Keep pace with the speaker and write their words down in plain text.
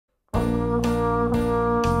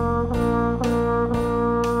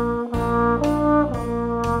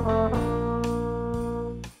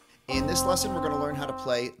lesson, we're going to learn how to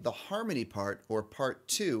play the harmony part, or part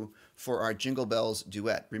 2, for our Jingle Bells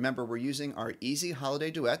duet. Remember, we're using our easy holiday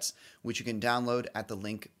duets, which you can download at the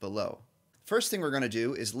link below. First thing we're going to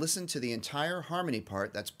do is listen to the entire harmony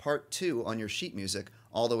part, that's part 2 on your sheet music,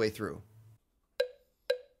 all the way through.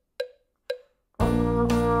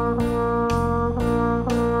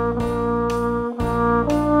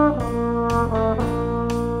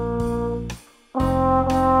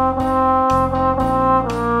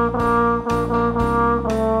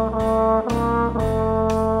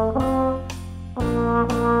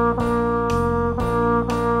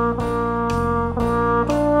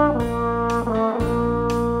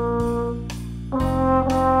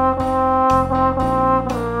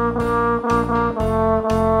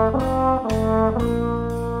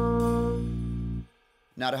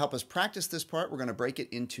 Now, to help us practice this part, we're going to break it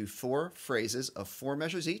into 4 phrases of 4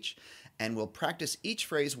 measures each, and we'll practice each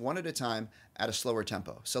phrase one at a time at a slower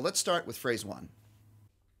tempo. So let's start with phrase 1.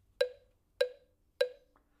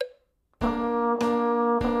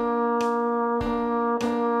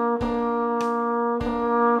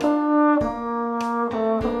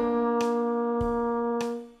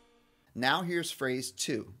 Now here's phrase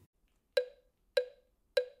 2.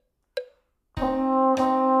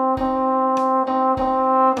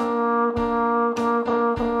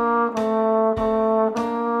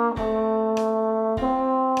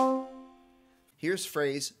 Here's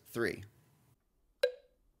phrase 3.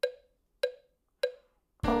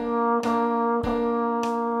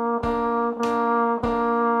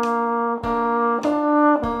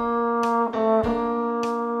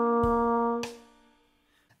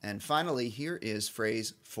 And finally, here is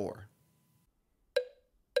phrase 4.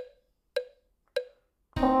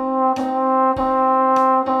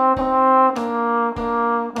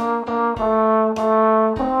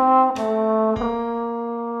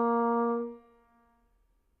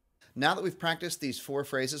 Now that we've practiced these 4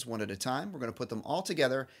 phrases one at a time, we're going to put them all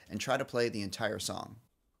together and try to play the entire song.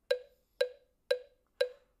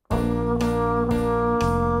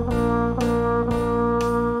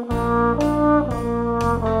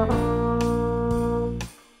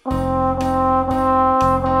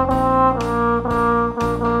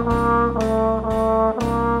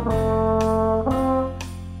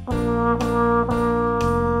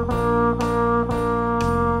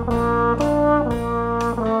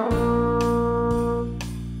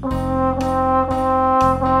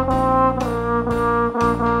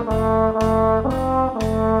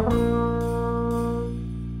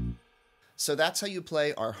 So that's how you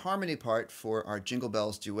play our harmony part for our Jingle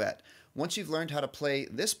Bells duet. Once you've learned how to play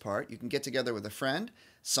this part, you can get together with a friend.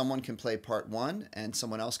 Someone can play part 1 and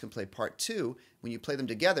someone else can play part 2. When you play them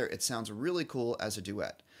together, it sounds really cool as a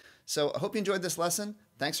duet. So I hope you enjoyed this lesson.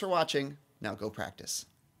 Thanks for watching. Now go practice.